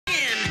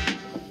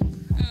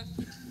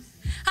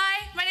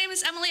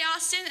Emily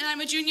Austin, and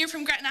I'm a junior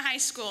from Gretna High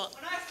School.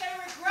 When I say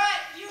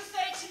regret, you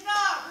say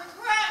tana.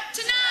 Regret.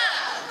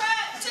 Tana.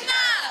 Regret.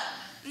 Tana.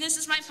 And this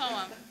is my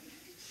poem.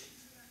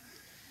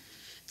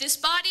 This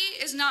body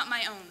is not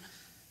my own.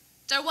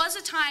 There was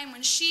a time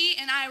when she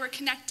and I were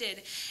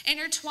connected,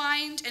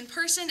 intertwined in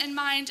person and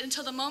mind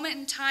until the moment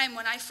in time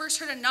when I first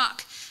heard a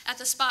knock at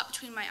the spot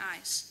between my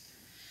eyes.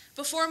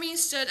 Before me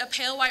stood a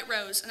pale white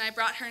rose, and I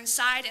brought her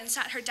inside and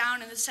sat her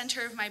down in the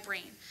center of my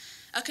brain.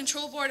 A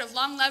control board of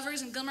long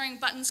levers and glimmering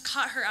buttons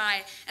caught her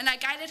eye, and I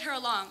guided her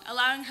along,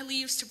 allowing her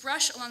leaves to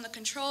brush along the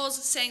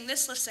controls, saying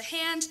this lifts a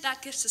hand,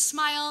 that gives a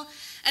smile,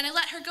 and I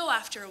let her go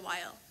after a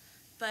while.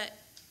 But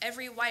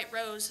every white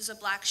rose is a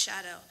black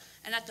shadow,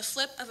 and at the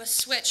flip of a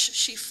switch,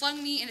 she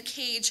flung me in a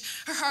cage,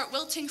 her heart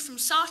wilting from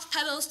soft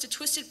petals to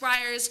twisted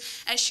briars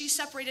as she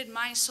separated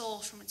my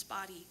soul from its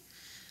body.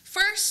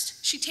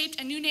 First, she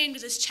taped a new name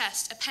to his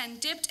chest, a pen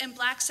dipped in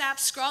black sap,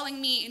 scrawling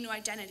me into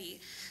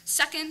identity.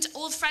 Second,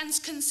 old friends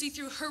couldn't see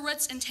through her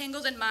roots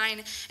entangled in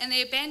mine, and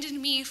they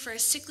abandoned me for a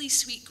sickly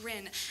sweet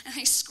grin. And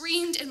I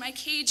screamed in my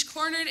cage,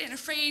 cornered and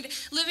afraid,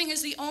 living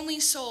as the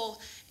only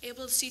soul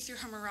able to see through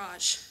her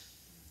mirage.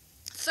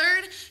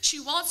 Third, she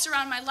waltzed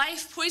around my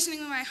life,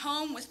 poisoning my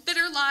home with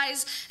bitter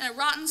lies and a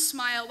rotten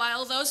smile,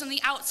 while those on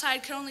the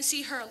outside could only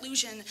see her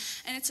illusion,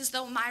 and it's as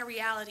though my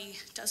reality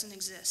doesn't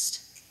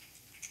exist.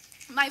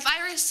 My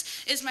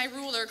virus is my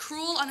ruler,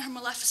 cruel on her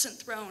maleficent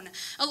throne.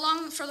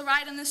 Along for the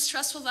ride on this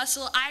trustful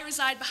vessel, I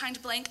reside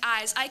behind blank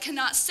eyes. I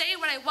cannot say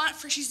what I want,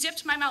 for she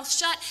zipped my mouth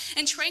shut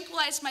and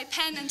tranquilized my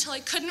pen until I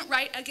couldn't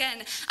write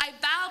again. I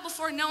bow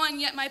before no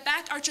one, yet my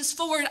back arches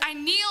forward. I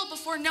kneel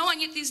before no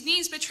one, yet these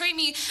knees betray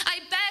me. I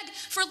beg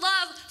for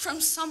love from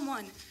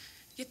someone,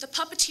 yet the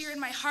puppeteer in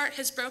my heart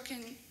has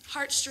broken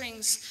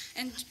heartstrings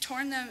and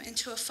torn them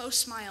into a faux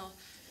smile.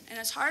 And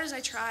as hard as I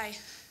try,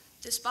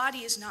 this body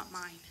is not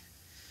mine.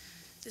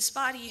 This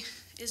body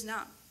is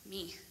not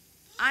me.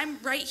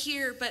 I'm right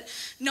here, but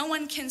no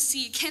one can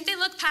see. Can't they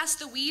look past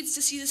the weeds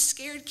to see the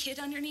scared kid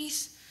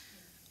underneath?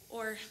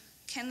 Or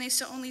can they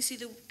so only see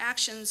the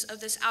actions of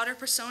this outer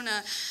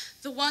persona,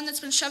 the one that's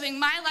been shoving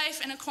my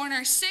life in a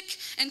corner, sick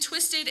and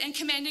twisted and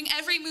commanding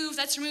every move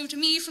that's removed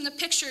me from the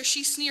picture?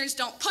 She sneers,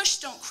 don't push,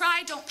 don't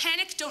cry, don't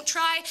panic, don't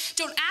try,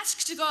 don't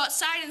ask to go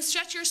outside and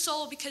stretch your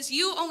soul because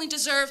you only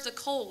deserve the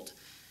cold.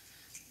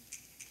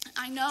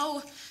 I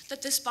know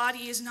that this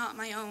body is not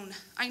my own.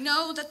 I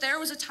know that there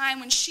was a time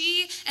when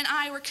she and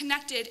I were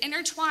connected,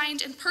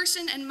 intertwined in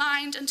person and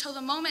mind until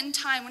the moment in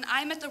time when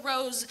I met the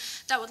rose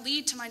that would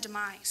lead to my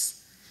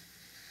demise.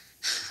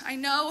 I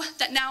know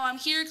that now I'm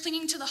here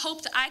clinging to the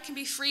hope that I can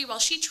be free while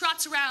she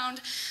trots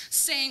around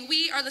saying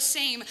we are the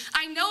same.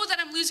 I know that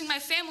I'm losing my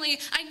family.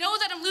 I know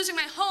that I'm losing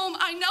my home.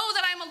 I know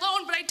that I'm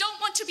alone, but I don't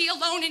want to be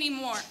alone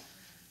anymore.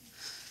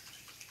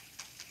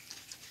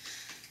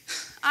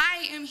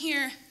 I am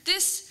here.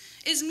 This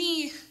is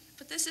me,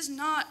 but this is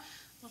not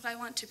what I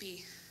want to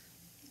be.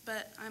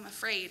 But I'm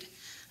afraid.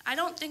 I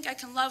don't think I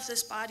can love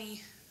this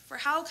body, for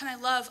how can I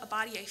love a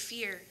body I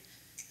fear?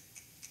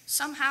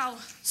 Somehow,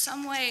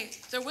 some way,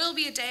 there will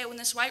be a day when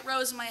this white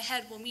rose in my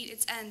head will meet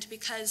its end,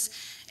 because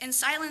in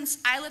silence,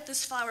 I let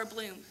this flower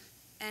bloom,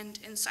 and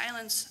in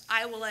silence,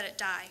 I will let it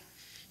die.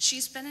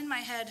 She's been in my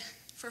head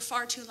for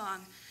far too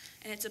long,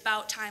 and it's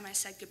about time I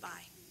said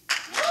goodbye.